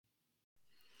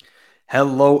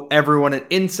Hello, everyone, and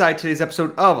inside today's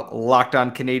episode of Locked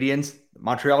On Canadiens,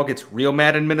 Montreal gets real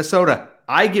mad in Minnesota.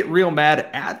 I get real mad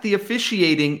at the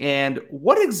officiating and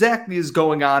what exactly is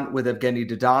going on with Evgeny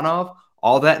Dadonov.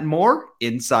 All that and more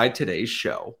inside today's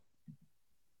show.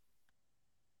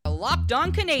 Locked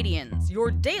On Canadiens,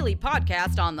 your daily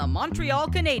podcast on the Montreal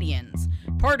Canadiens.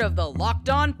 Part of the Locked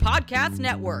On Podcast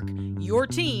Network, your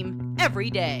team every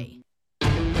day.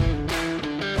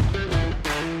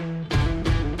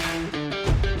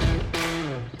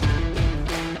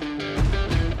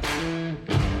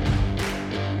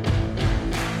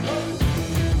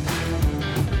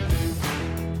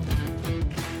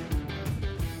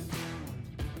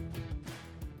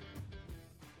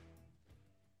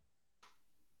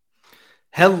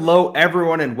 Hello,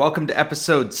 everyone, and welcome to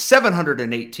episode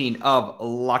 718 of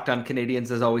Locked On Canadiens.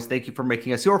 As always, thank you for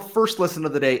making us your first listen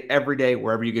of the day every day,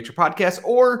 wherever you get your podcasts,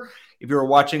 or if you're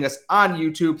watching us on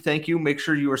YouTube, thank you. Make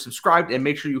sure you are subscribed and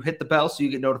make sure you hit the bell so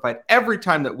you get notified every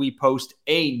time that we post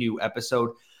a new episode.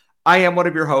 I am one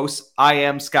of your hosts. I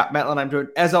am Scott Metlin. I'm joined,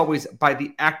 as always, by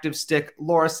the active stick,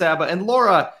 Laura Saba. And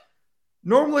Laura,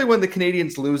 normally when the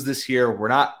Canadiens lose this year, we're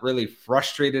not really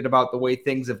frustrated about the way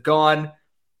things have gone.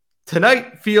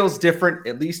 Tonight feels different,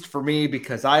 at least for me,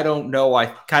 because I don't know. I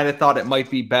kind of thought it might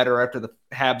be better after the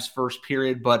Habs first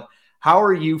period, but how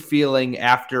are you feeling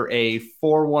after a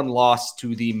 4-1 loss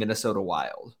to the Minnesota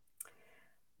Wild?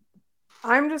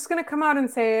 I'm just going to come out and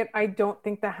say it. I don't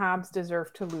think the Habs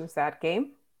deserve to lose that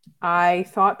game. I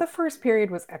thought the first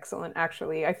period was excellent,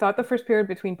 actually. I thought the first period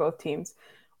between both teams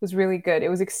was really good. It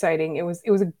was exciting. It was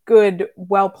a good,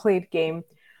 well-played game.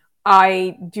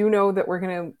 I do know that we're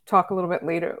going to talk a little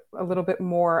bit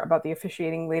more about the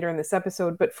officiating later in this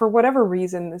episode, but for whatever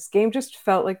reason, this game just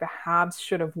felt like the Habs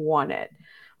should have won it.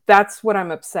 That's what I'm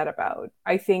upset about.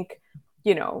 I think,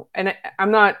 and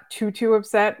I'm not too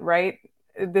upset, right?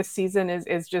 This season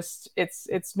is just,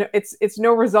 it's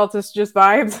no results, it's just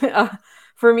vibes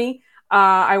for me.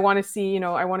 I want to see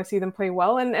them play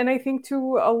well. And I think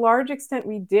to a large extent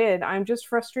we did. I'm just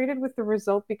frustrated with the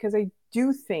result because I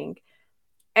do think,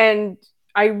 and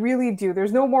I really do.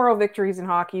 There's no moral victories in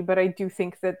hockey, but I do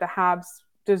think that the Habs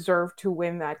deserve to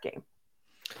win that game.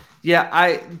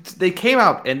 Yeah, they came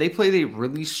out and they played a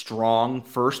really strong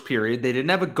first period. They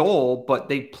didn't have a goal, but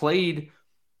they played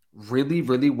really,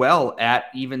 really well at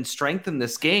even strength in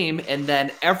this game. And then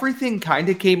everything kind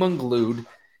of came unglued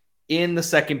in the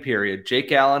second period. Jake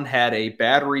Allen had a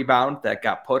bad rebound that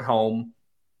got put home.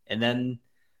 And then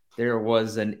there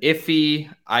was an iffy,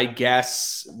 I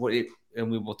guess, and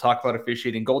we will talk about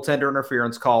officiating, goaltender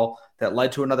interference call that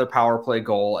led to another power play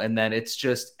goal. And then it's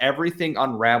just everything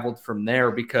unraveled from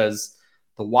there because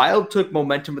the Wild took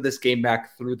momentum of this game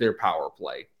back through their power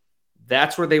play.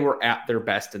 That's where they were at their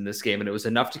best in this game. And it was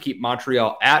enough to keep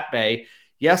Montreal at bay.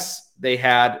 Yes, they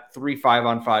had 3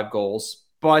 5-on-5 goals,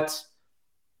 but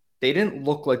they didn't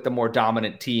look like the more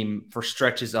dominant team for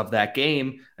stretches of that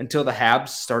game until the Habs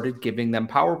started giving them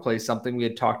power play, something we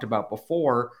had talked about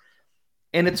before.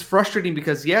 And it's frustrating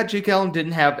because, yeah, Jake Allen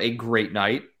didn't have a great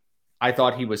night. I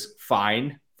thought he was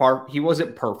fine. He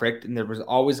wasn't perfect, and there was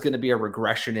always going to be a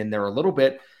regression in there a little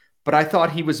bit. But I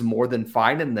thought he was more than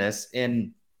fine in this.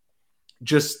 And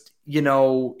just,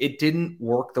 it didn't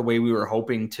work the way we were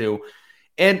hoping to.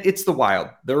 And it's the Wild.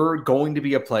 They're going to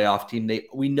be a playoff team.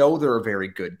 We know they're a very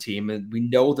good team, and we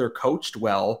know they're coached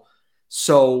well.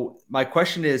 So my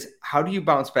question is, how do you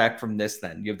bounce back from this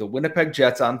then? You have the Winnipeg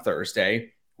Jets on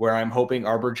Thursday, where I'm hoping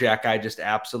Arbor Xhekaj just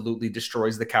absolutely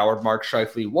destroys the coward Mark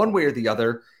Scheifele one way or the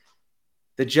other.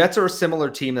 The Jets are a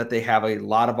similar team that they have a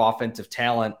lot of offensive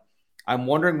talent. I'm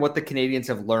wondering what the Canadiens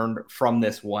have learned from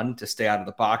this one to stay out of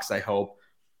the box, I hope.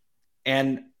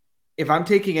 And if I'm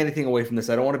taking anything away from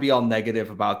this, I don't want to be all negative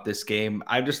about this game.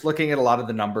 I'm just looking at a lot of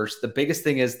the numbers. The biggest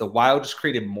thing is the Wild just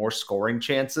created more scoring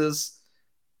chances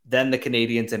than the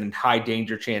Canadiens and in high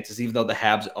danger chances, even though the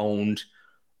Habs owned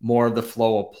more of the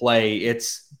flow of play.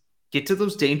 It's get to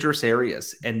those dangerous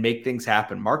areas and make things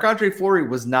happen. Marc-Andre Fleury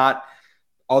was not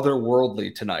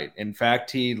otherworldly tonight. In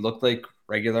fact, he looked like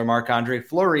regular Marc-Andre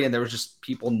Fleury, and there was just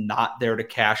people not there to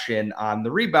cash in on the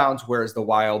rebounds, whereas the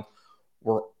Wild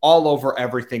were all over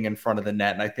everything in front of the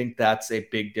net. And I think that's a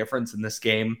big difference in this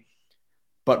game.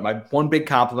 But my one big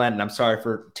compliment, and I'm sorry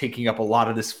for taking up a lot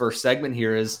of this first segment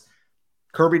here, is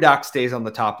Kirby Dach stays on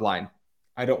the top line.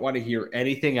 I don't want to hear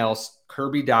anything else.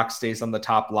 Kirby Dach stays on the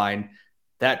top line.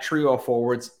 That trio of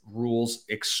forwards rules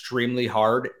extremely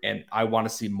hard, and I want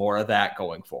to see more of that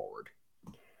going forward.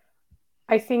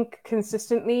 I think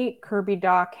consistently Kirby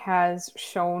Dach has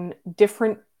shown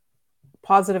different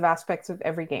positive aspects of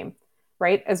every game,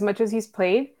 right? As much as he's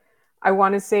played, I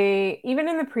want to say, even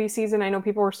in the preseason, I know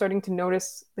people were starting to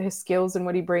notice his skills and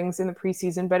what he brings in the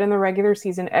preseason, but in the regular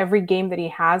season, every game that he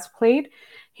has played,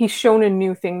 he's shown a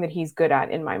new thing that he's good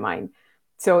at in my mind.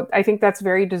 So I think that's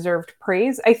very deserved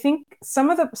praise. I think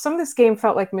some of this game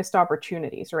felt like missed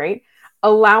opportunities, right?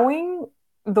 Allowing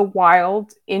the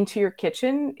Wild into your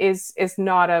kitchen is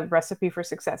not a recipe for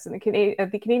success, and the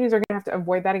Canadians are going to have to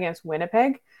avoid that against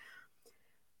Winnipeg.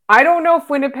 I don't know if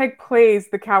Winnipeg plays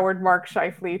the coward Mark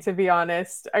Scheifele, to be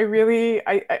honest.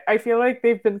 I feel like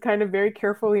they've been kind of very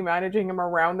carefully managing him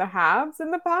around the Habs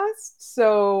in the past.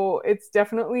 So it's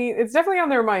definitely on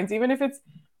their minds, even if it's,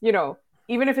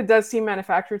 even if it does seem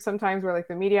manufactured sometimes, where like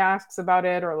the media asks about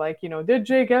it, or like, did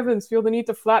Jake Evans feel the need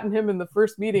to flatten him in the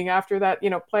first meeting after that,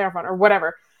 playoff run or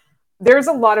whatever. There's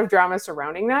a lot of drama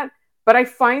surrounding that. But I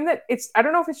find that I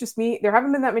don't know if it's just me, there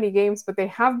haven't been that many games, but they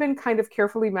have been kind of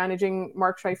carefully managing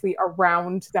Mark Scheifele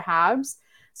around the Habs.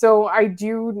 So I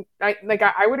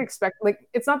would expect, like,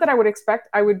 it's not that I would expect,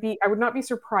 I would not be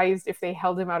surprised if they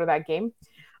held him out of that game.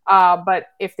 But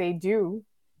if they do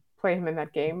play him in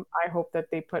that game, I hope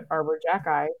that they put Arbor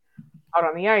Xhekaj out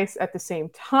on the ice. At the same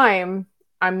time,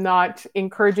 I'm not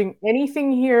encouraging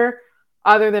anything here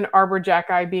other than Arbor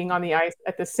Xhekaj being on the ice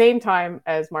at the same time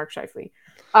as Mark Scheifele.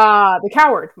 The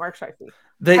coward, Mark Scheifele.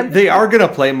 They are going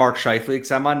to play Mark Scheifele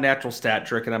because I'm on Natural Stat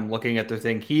Trick and I'm looking at their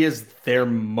thing. He is their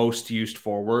most used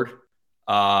forward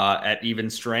at even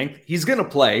strength. He's going to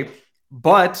play,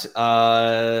 but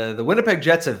the Winnipeg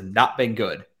Jets have not been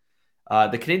good.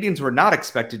 The Canadians were not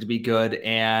expected to be good,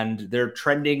 and they're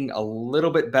trending a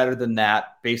little bit better than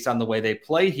that based on the way they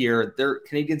play here. Their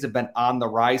Canadians have been on the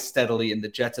rise steadily, and the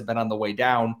Jets have been on the way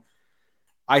down.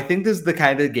 I think this is the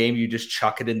kind of game you just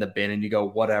chuck it in the bin and you go,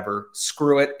 whatever,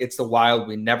 screw it. It's the Wild.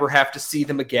 We never have to see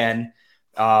them again.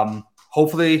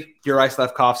 Hopefully Juraj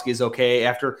Slafkovsky is okay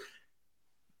after.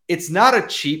 It's not a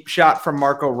cheap shot from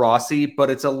Marco Rossi, but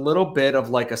it's a little bit of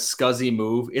like a scuzzy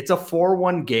move. It's a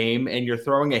 4-1 game and you're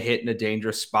throwing a hit in a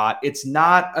dangerous spot. It's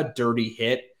not a dirty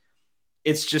hit.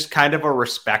 It's just kind of a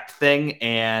respect thing.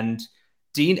 And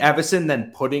Dean Evason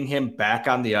then putting him back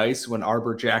on the ice when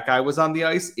Arbor Xhekaj was on the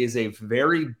ice is a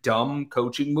very dumb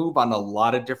coaching move on a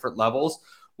lot of different levels.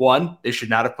 One, they should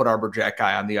not have put Arbor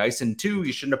Xhekaj on the ice. And two,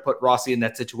 you shouldn't have put Rossi in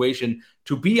that situation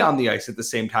to be on the ice at the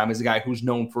same time as a guy who's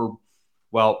known for,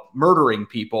 murdering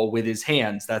people with his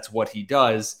hands. That's what he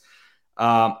does.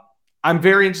 I'm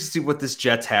very interested what this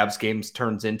Jets-Habs game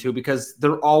turns into because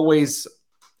they're always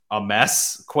a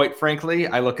mess, quite frankly.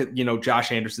 I look at,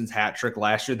 Josh Anderson's hat trick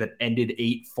last year that ended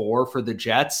 8-4 for the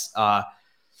Jets.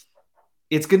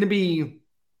 It's going to be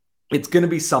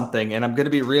something, and I'm going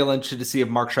to be real interested to see if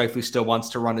Mark Scheifele still wants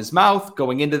to run his mouth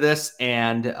going into this.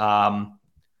 And,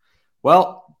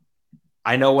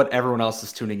 I know what everyone else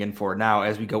is tuning in for now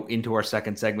as we go into our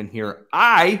second segment here.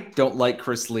 I don't like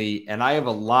Chris Lee, and I have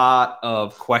a lot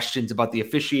of questions about the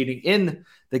officiating in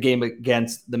the game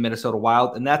against the Minnesota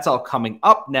Wild, and that's all coming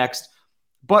up next.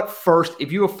 But first,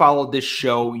 if you have followed this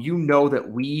show, you know that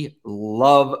we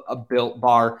love a Built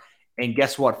Bar. And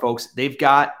guess what, folks? They've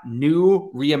got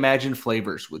new reimagined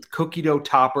flavors with cookie dough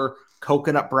topper,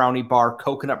 coconut brownie bar,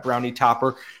 coconut brownie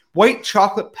topper. White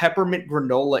chocolate peppermint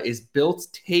granola is Built's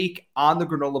take on the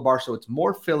granola bar, so it's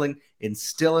more filling and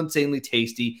still insanely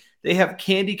tasty. They have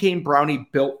candy cane brownie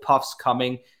Built Puffs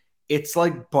coming. It's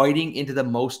like biting into the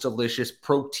most delicious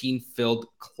protein-filled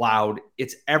cloud.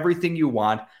 It's everything you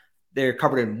want. They're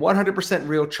covered in 100%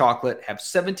 real chocolate, have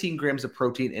 17 grams of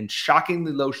protein, and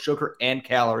shockingly low sugar and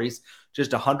calories,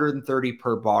 just 130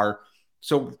 per bar.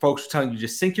 So folks are telling you,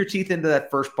 just sink your teeth into that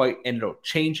first bite, and it'll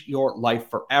change your life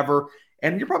forever.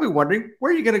 And you're probably wondering,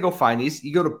 where are you going to go find these?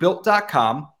 You go to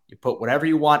Built.com. You put whatever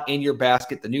you want in your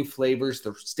basket, the new flavors,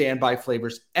 the standby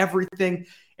flavors, everything,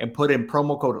 and put in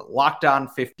promo code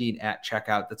LOCKEDON15 at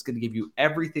checkout. That's going to give you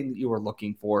everything that you are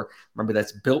looking for. Remember,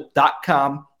 that's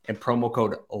Built.com and promo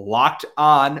code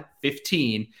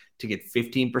LOCKEDON15 to get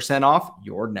 15% off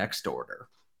your next order.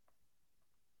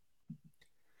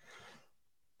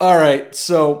 All right,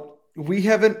 so we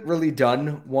haven't really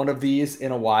done one of these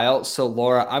in a while. So,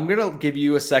 Laura, I'm going to give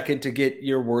you a second to get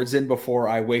your words in before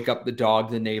I wake up the dog,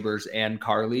 the neighbors, and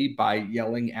Carly by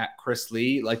yelling at Chris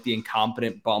Lee like the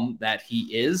incompetent bum that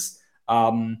he is.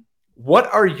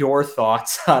 What are your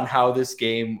thoughts on how this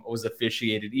game was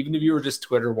officiated? Even if you were just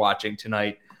Twitter watching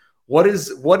tonight, what is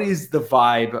the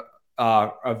vibe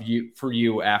for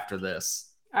you after this?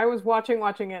 I was watching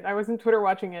it. I wasn't Twitter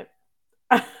watching it.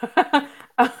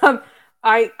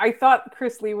 I thought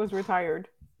Chris Lee was retired.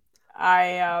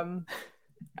 I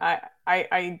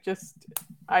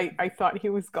thought he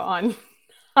was gone.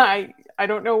 I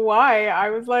don't know why. I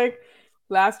was like,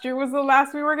 last year was the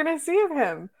last we were going to see of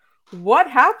him. What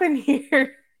happened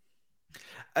here?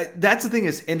 That's the thing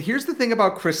is, and here's the thing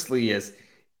about Chris Lee is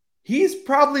he's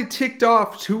probably ticked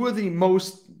off two of the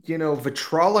most,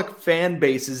 vitriolic fan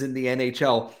bases in the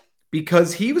NHL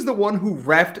because he was the one who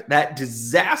reffed that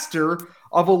disaster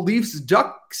of a Leafs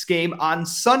Ducks game on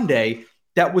Sunday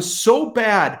that was so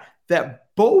bad that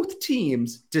both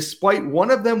teams, despite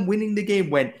one of them winning the game,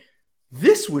 went,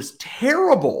 this was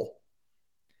terrible.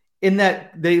 In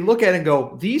that they look at it and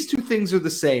go, these two things are the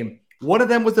same. One of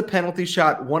them was a penalty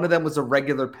shot. One of them was a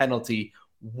regular penalty.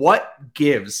 What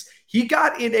gives? He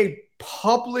got in a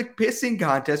public pissing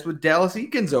contest with Dallas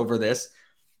Eakins over this.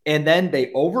 And then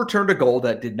they overturned a goal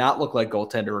that did not look like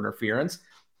goaltender interference.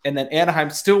 And then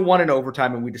Anaheim still won in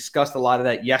overtime. And we discussed a lot of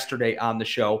that yesterday on the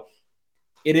show.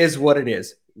 It is what it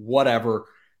is. Whatever.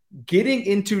 Getting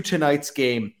into tonight's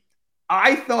game,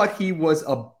 I thought he was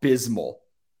abysmal.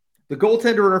 The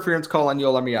goaltender interference call on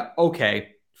Yoel Armia,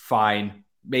 okay, fine,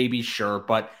 maybe, sure.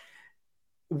 But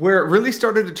where it really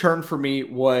started to turn for me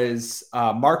was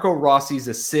Marco Rossi's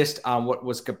assist on what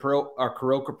was Kirill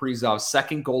Kaprizov's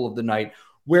second goal of the night,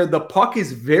 where the puck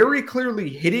is very clearly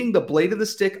hitting the blade of the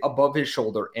stick above his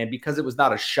shoulder. And because it was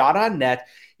not a shot on net,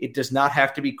 it does not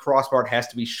have to be crossbar. It has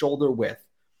to be shoulder width.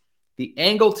 The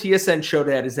angle TSN showed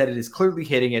at is that it is clearly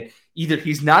hitting it. Either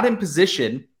he's not in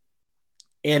position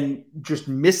and just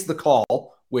missed the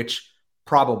call, which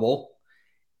probable,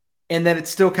 and then it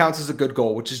still counts as a good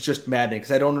goal, which is just maddening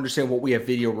because I don't understand what we have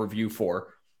video review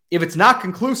for. If it's not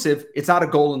conclusive, it's not a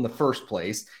goal in the first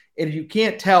place. And if you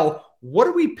can't tell, what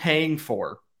are we paying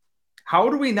for? How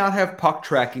do we not have puck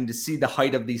tracking to see the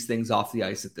height of these things off the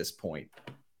ice at this point?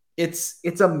 It's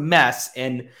a mess.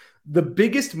 And the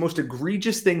biggest, most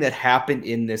egregious thing that happened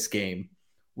in this game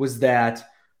was that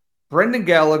Brendan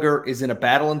Gallagher is in a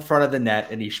battle in front of the net,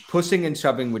 and he's pushing and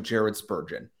shoving with Jared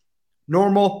Spurgeon.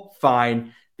 Normal,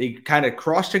 fine. They kind of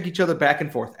cross-check each other back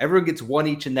and forth. Everyone gets one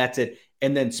each, and that's it.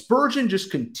 And then Spurgeon just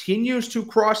continues to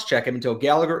cross-check him until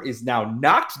Gallagher is now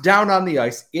knocked down on the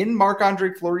ice in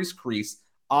Marc-Andre Fleury's crease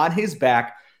on his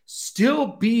back, still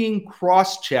being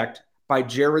cross-checked by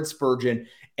Jared Spurgeon.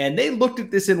 And they looked at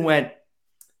this and went,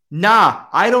 nah,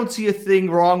 I don't see a thing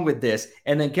wrong with this.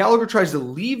 And then Gallagher tries to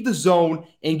leave the zone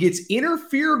and gets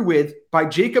interfered with by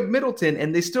Jacob Middleton.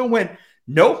 And they still went,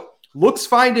 nope, looks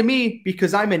fine to me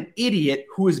because I'm an idiot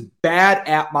who is bad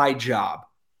at my job.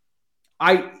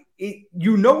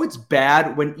 It's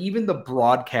bad when even the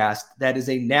broadcast that is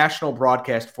a national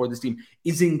broadcast for this team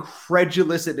is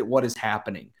incredulous at what is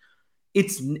happening.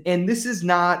 And this is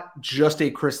not just a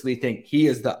Chris Lee thing. He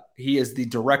is the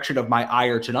direction of my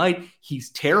ire tonight.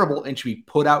 He's terrible and should be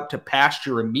put out to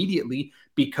pasture immediately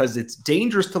because it's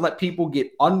dangerous to let people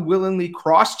get unwillingly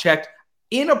cross-checked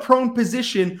in a prone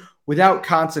position without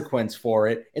consequence for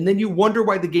it. And then you wonder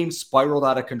why the game spiraled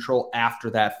out of control after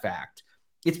that fact.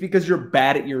 It's because you're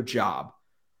bad at your job.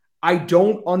 I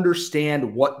don't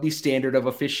understand what the standard of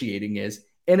officiating is,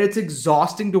 and it's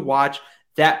exhausting to watch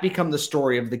that become the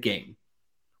story of the game.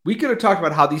 We could have talked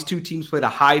about how these two teams played a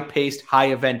high-paced,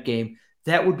 high-event game.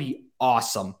 That would be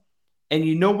awesome. And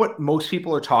you know what most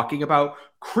people are talking about?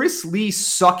 Chris Lee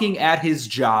sucking at his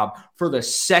job for the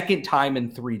second time in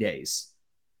 3 days.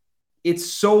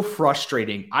 It's so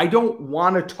frustrating. I don't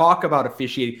want to talk about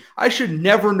officiating. I should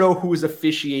never know who is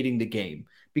officiating the game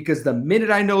because the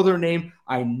minute I know their name,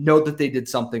 I know that they did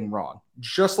something wrong.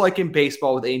 Just like in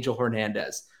baseball with Angel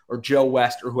Hernandez or Joe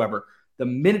West or whoever. The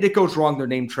minute it goes wrong, their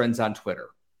name trends on Twitter.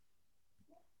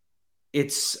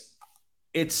 It's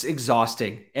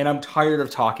exhausting, and I'm tired of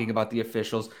talking about the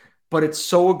officials, but it's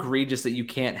so egregious that you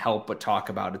can't help but talk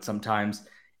about it sometimes.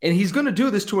 And he's going to do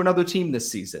this to another team this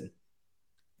season.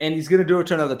 And he's going to do it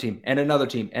to another team and another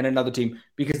team and another team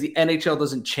because the NHL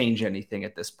doesn't change anything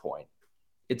at this point.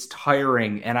 It's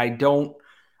tiring, and I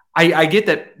get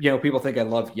that, people think I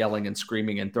love yelling and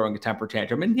screaming and throwing a temper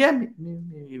tantrum, and yeah,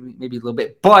 maybe a little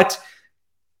bit, but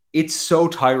it's so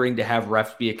tiring to have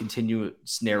refs be a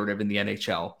continuous narrative in the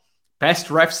NHL. Best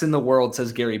refs in the world,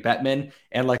 says Gary Bettman.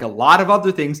 And like a lot of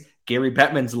other things, Gary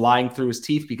Bettman's lying through his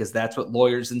teeth because that's what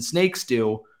lawyers and snakes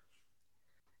do.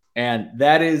 And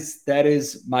that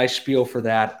is my spiel for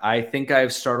that. I think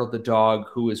I've startled the dog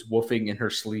who is woofing in her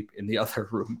sleep in the other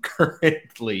room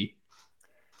currently.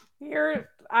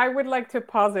 I would like to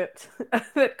posit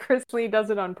that Chris Lee does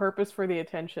it on purpose for the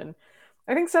attention.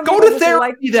 I think some go to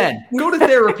therapy then. Go to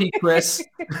therapy, Chris.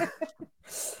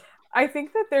 I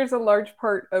think that there's a large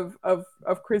part of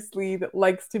Chris Lee that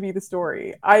likes to be the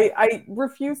story. I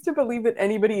refuse to believe that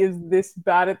anybody is this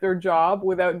bad at their job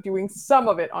without doing some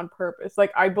of it on purpose.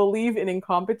 Like, I believe in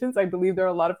incompetence. I believe there are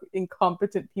a lot of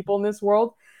incompetent people in this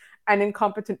world and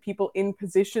incompetent people in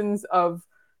positions of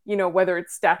whether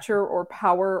it's stature or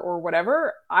power or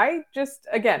whatever. I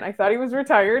thought he was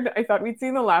retired. I thought we'd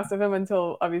seen the last of him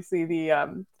until obviously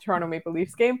the Toronto Maple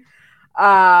Leafs game.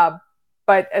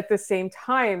 But at the same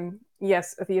time,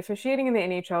 yes, the officiating in the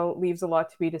NHL leaves a lot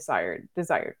to be desired.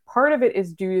 Part of it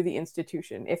is due to the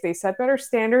institution. If they set better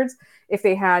standards, if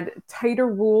they had tighter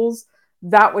rules,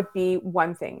 that would be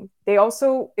one thing.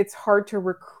 It's hard to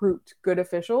recruit good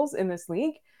officials in this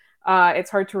league. It's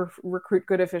hard to recruit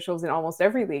good officials in almost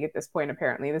every league at this point,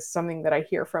 apparently. This is something that I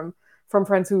hear from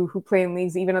friends who play in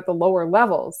leagues, even at the lower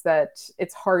levels, that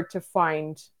it's hard to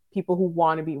find people who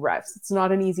want to be refs. It's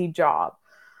not an easy job.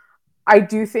 I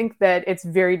do think that it's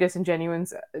very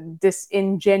disingenuous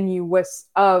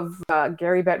of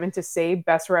Gary Bettman to say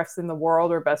best refs in the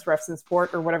world or best refs in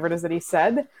sport or whatever it is that he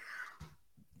said.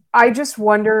 I just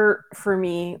wonder, for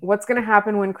me, what's going to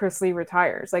happen when Chris Lee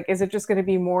retires? Like, is it just going to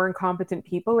be more incompetent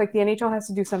people? Like, the NHL has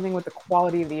to do something with the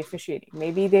quality of the officiating.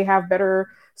 Maybe they have better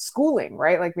schooling,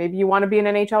 right? Like, maybe you want to be an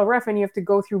NHL ref and you have to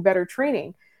go through better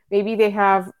training. Maybe they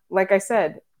have, like I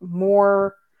said,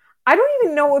 more... I don't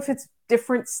even know if it's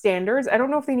different standards. I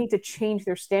don't know if they need to change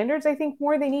their standards. I think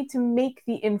more they need to make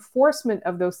the enforcement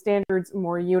of those standards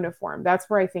more uniform. That's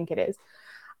where I think it is.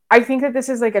 I think that this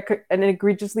is like an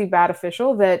egregiously bad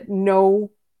official that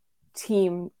no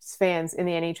team's fans in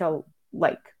the NHL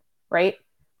like, right?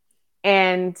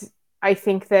 And I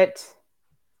think that,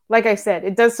 like I said,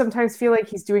 it does sometimes feel like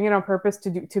he's doing it on purpose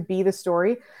to be the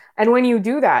story. And when you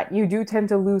do that, you do tend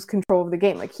to lose control of the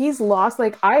game. Like, he's lost,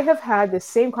 like, I have had the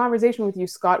same conversation with you,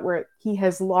 Scott, where he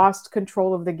has lost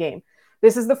control of the game.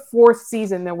 This is the 4th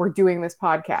season that we're doing this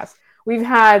podcast. We've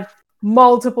had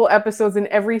multiple episodes in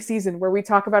every season where we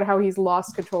talk about how he's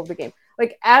lost control of the game.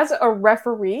 Like, as a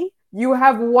referee, you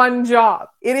have one job.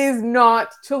 It is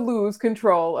not to lose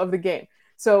control of the game.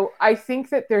 So I think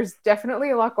that there's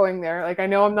definitely a lot going there. Like, I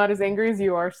know I'm not as angry as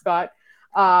you are, Scott.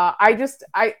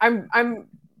 I'm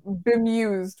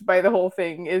bemused by the whole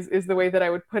thing is the way that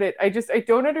I would put it. I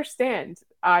don't understand.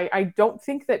 I don't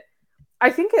think that,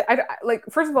 like,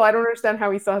 first of all, I don't understand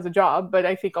how he still has a job, but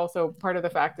I think also part of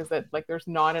the fact is that, like, there's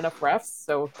not enough refs.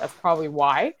 So that's probably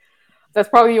why. That's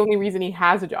probably the only reason he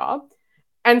has a job.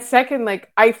 And second,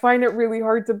 like, I find it really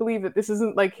hard to believe that this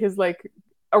isn't like his, like,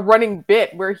 a running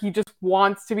bit where he just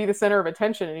wants to be the center of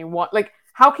attention and like,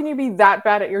 how can you be that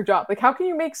bad at your job? Like, how can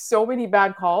you make so many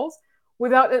bad calls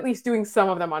without at least doing some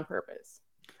of them on purpose?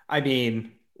 I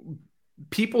mean,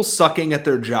 people sucking at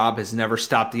their job has never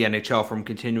stopped the NHL from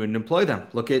continuing to employ them.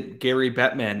 Look at Gary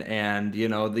Bettman and,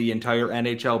 the entire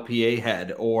NHLPA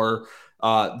head, or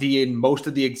most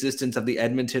of the existence of the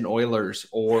Edmonton Oilers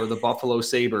or the Buffalo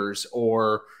Sabres,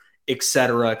 or et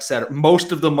cetera,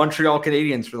 most of the Montreal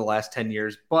Canadiens for the last 10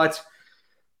 years. But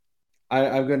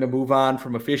I'm going to move on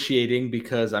from officiating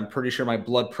because I'm pretty sure my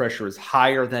blood pressure is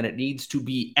higher than it needs to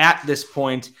be at this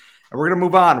point. And we're going to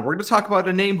move on. We're going to talk about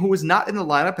a name who is not in the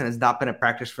lineup and has not been at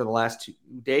practice for the last 2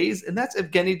 days, and that's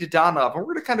Evgeny Dadonov. And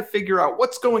we're going to kind of figure out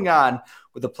what's going on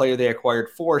with the player they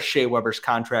acquired for Shea Weber's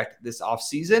contract this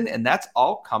offseason, and that's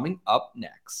all coming up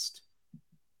next.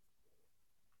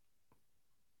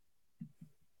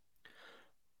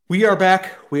 We are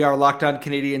back. We are Locked On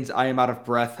Canadiens. I am out of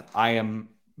breath. I am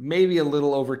maybe a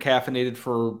little over-caffeinated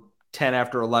for 10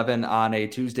 after 11 on a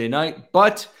Tuesday night,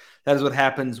 but that is what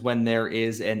happens when there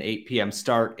is an 8 p.m.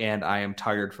 start and I am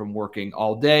tired from working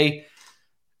all day.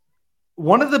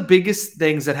 One of the biggest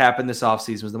things that happened this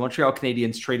offseason was the Montreal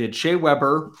Canadiens traded Shea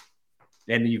Weber,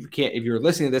 and if you're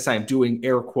listening to this, I am doing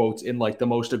air quotes in like the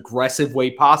most aggressive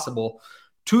way possible,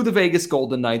 to the Vegas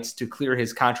Golden Knights to clear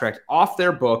his contract off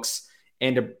their books.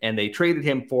 And they traded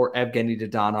him for Evgeny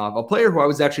Dadonov, a player who I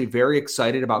was actually very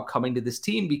excited about coming to this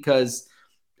team because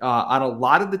on a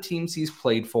lot of the teams he's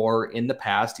played for in the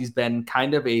past, he's been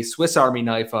kind of a Swiss Army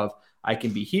knife of, I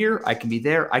can be here, I can be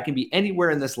there, I can be anywhere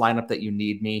in this lineup that you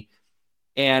need me.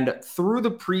 And through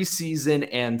the preseason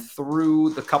and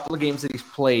through the couple of games that he's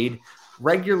played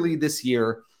regularly this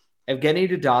year, Evgeny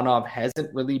Dadonov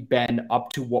hasn't really been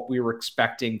up to what we were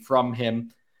expecting from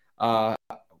him.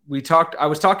 I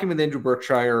was talking with Andrew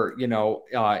Berkshire, in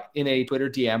a Twitter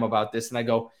DM about this, and I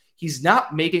go, he's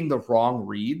not making the wrong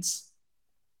reads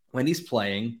when he's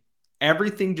playing.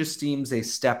 Everything just seems a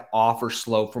step off or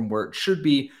slow from where it should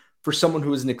be for someone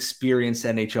who is an experienced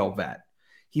NHL vet.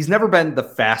 He's never been the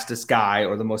fastest guy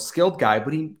or the most skilled guy,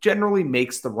 but he generally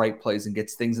makes the right plays and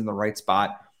gets things in the right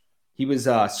spot. He was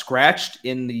scratched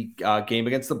in the game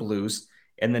against the Blues,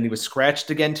 and then he was scratched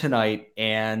again tonight,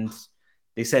 and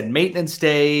they said maintenance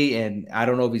day, and I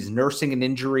don't know if he's nursing an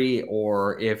injury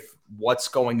or if what's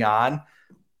going on,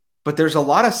 but there's a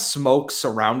lot of smoke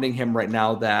surrounding him right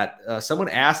now that someone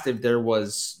asked if there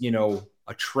was,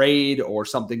 a trade or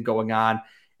something going on.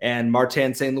 And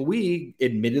Martin St. Louis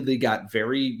admittedly got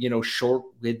very, short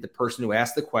with the person who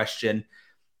asked the question.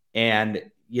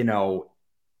 And,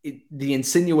 the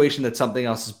insinuation that something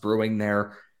else is brewing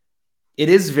there, it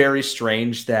is very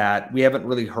strange that we haven't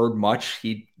really heard much.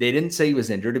 They didn't say he was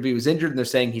injured. If he was injured and they're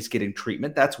saying he's getting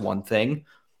treatment, that's one thing.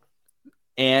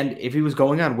 And if he was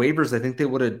going on waivers, I think they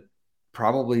would have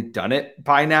probably done it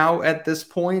by now at this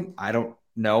point. I don't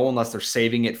know, unless they're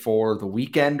saving it for the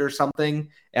weekend or something.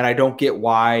 And I don't get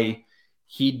why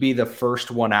he'd be the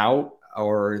first one out,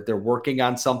 or they're working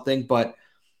on something. But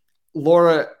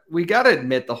Laura, we got to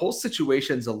admit the whole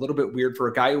situation's a little bit weird for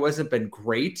a guy who hasn't been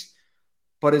great,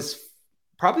 but has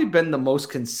probably been the most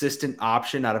consistent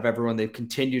option out of everyone. They've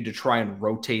continued to try and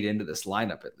rotate into this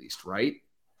lineup at least, right?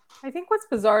 I think what's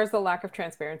bizarre is the lack of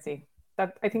transparency.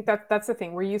 I think that's the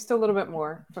thing. We're used to a little bit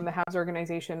more from the Habs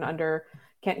organization under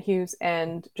Kent Hughes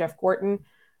and Jeff Gorton.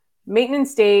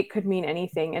 Maintenance day could mean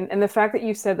anything. And the fact that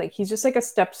you said like he's just like a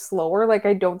step slower, like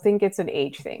I don't think it's an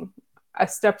age thing. A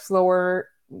step slower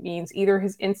means either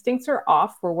his instincts are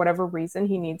off for whatever reason.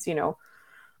 He needs, he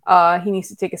needs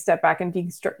to take a step back and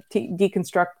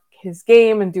deconstruct his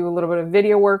game and do a little bit of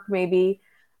video work maybe.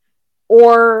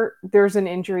 Or there's an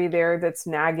injury there that's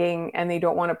nagging and they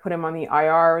don't want to put him on the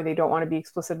IR, or they don't want to be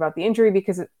explicit about the injury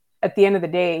because at the end of the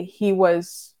day, he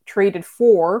was traded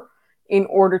for in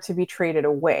order to be traded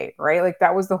away, right? Like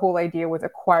that was the whole idea with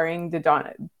acquiring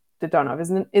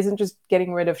Dadonov isn't just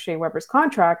getting rid of Shea Weber's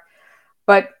contract,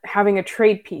 but having a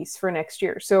trade piece for next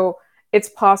year. So it's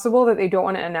possible that they don't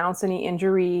want to announce any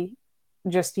injury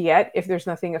just yet if there's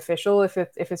nothing official, if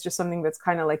it's just something that's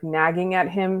kind of like nagging at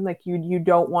him, like you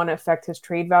don't want to affect his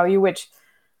trade value, which,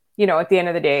 at the end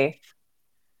of the day,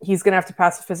 he's going to have to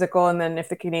pass a physical. And then if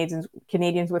the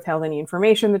Canadians withheld any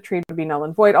information, the trade would be null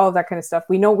and void, all of that kind of stuff.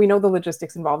 We know the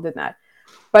logistics involved in that.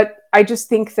 But I just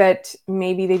think that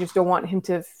maybe they just don't want him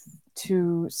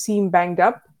to seem banged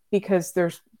up because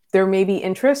there may be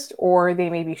interest or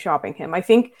they may be shopping him. I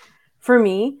think for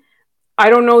me, I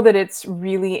don't know that it's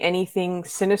really anything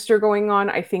sinister going on.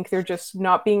 I think they're just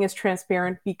not being as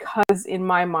transparent because in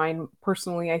my mind,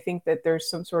 personally, I think that there's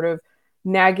some sort of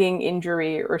nagging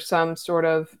injury or some sort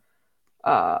of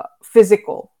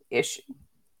physical issue.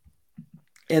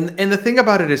 And the thing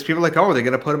about it is people are like, oh, are they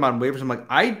going to put him on waivers? I'm like,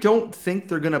 I don't think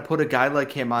they're going to put a guy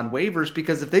like him on waivers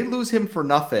because if they lose him for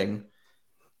nothing,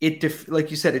 like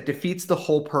you said, it defeats the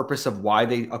whole purpose of why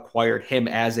they acquired him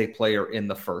as a player in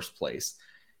the first place.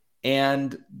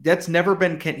 And that's never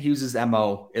been Kent Hughes'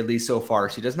 MO, at least so far.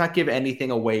 So he does not give anything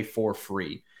away for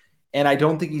free. And I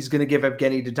don't think he's going to give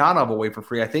Evgeny Dadonov away for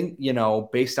free. I think,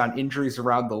 based on injuries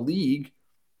around the league,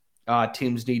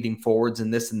 teams needing forwards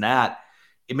and this and that,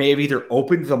 it may have either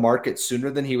opened the market sooner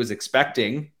than he was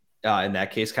expecting, in that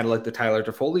case, kind of like the Tyler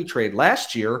Toffoli trade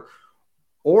last year,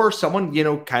 or someone,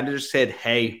 kind of just said,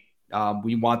 hey,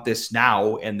 we want this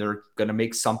now, and they're going to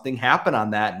make something happen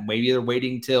on that. And maybe they're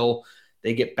waiting till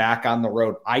they get back on the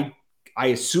road. I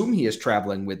assume he is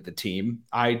traveling with the team.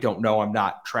 I don't know. I'm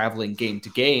not traveling game to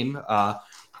game.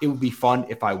 It would be fun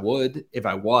if I would.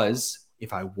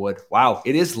 Wow,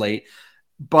 it is late.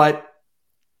 But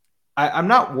I'm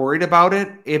not worried about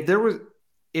it. If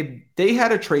they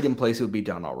had a trade in place, it would be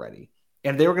done already.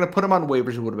 And if they were going to put him on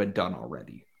waivers, it would have been done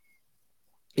already.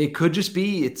 It could just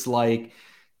be, it's like,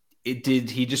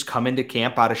 did he just come into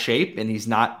camp out of shape and he's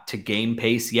not to game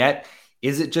pace yet?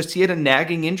 Is it just he had a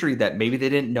nagging injury that maybe they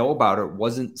didn't know about or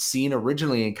wasn't seen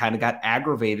originally and kind of got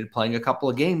aggravated playing a couple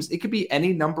of games? It could be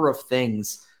any number of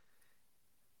things.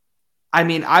 I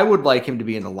mean, I would like him to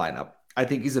be in the lineup. I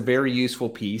think he's a very useful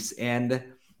piece. And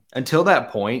until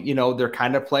that point, they're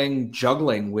kind of playing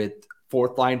juggling with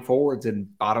fourth line forwards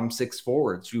and bottom six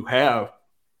forwards. You have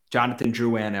Jonathan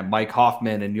Drouin and Mike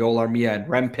Hoffman and Yoel Armia and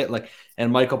Rem Pitlick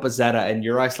and Michael Pezzetta and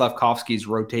Juraj Slafkovsky's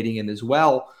rotating in as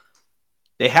well.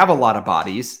 They have a lot of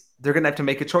bodies. They're going to have to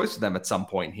make a choice for them at some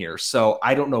point here. So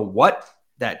I don't know what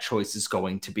that choice is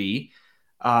going to be.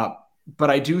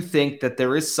 But I do think that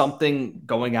there is something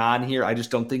going on here. I just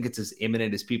don't think it's as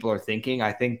imminent as people are thinking.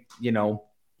 I think,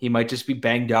 he might just be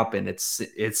banged up and it's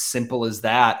simple as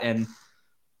that. And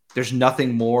there's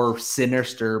nothing more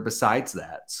sinister besides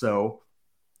that. So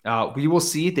we will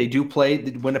see. They do play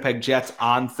the Winnipeg Jets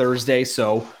on Thursday.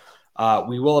 So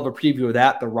we will have a preview of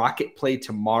that. The Rocket play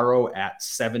tomorrow at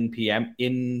 7 p.m.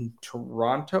 in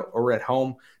Toronto or at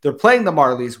home. They're playing the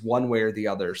Marlies one way or the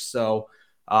other. So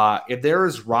if there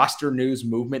is roster news,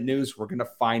 movement news, we're going to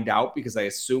find out because I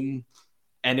assume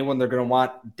anyone they're going to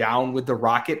want down with the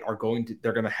Rocket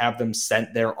they're going to have them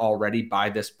sent there already by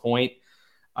this point.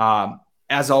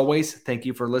 As always, thank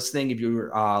you for listening. If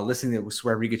you're listening to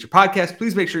wherever you get your podcast,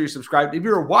 please make sure you're subscribed. If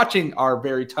you're watching our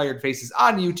very tired faces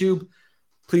on YouTube,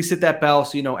 please hit that bell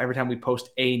so you know every time we post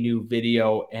a new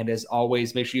video. And as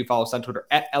always, make sure you follow us on Twitter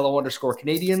at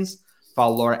 @LO_Canadians.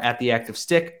 Follow Laura at The Active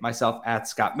Stick, myself at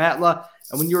Scott Matla.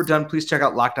 And when you're done, please check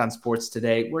out Locked On Sports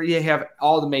Today, where you have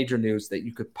all the major news that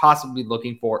you could possibly be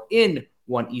looking for in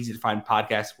one easy-to-find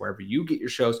podcast, wherever you get your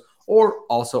shows, or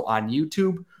also on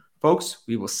YouTube. Folks,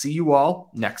 we will see you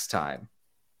all next time.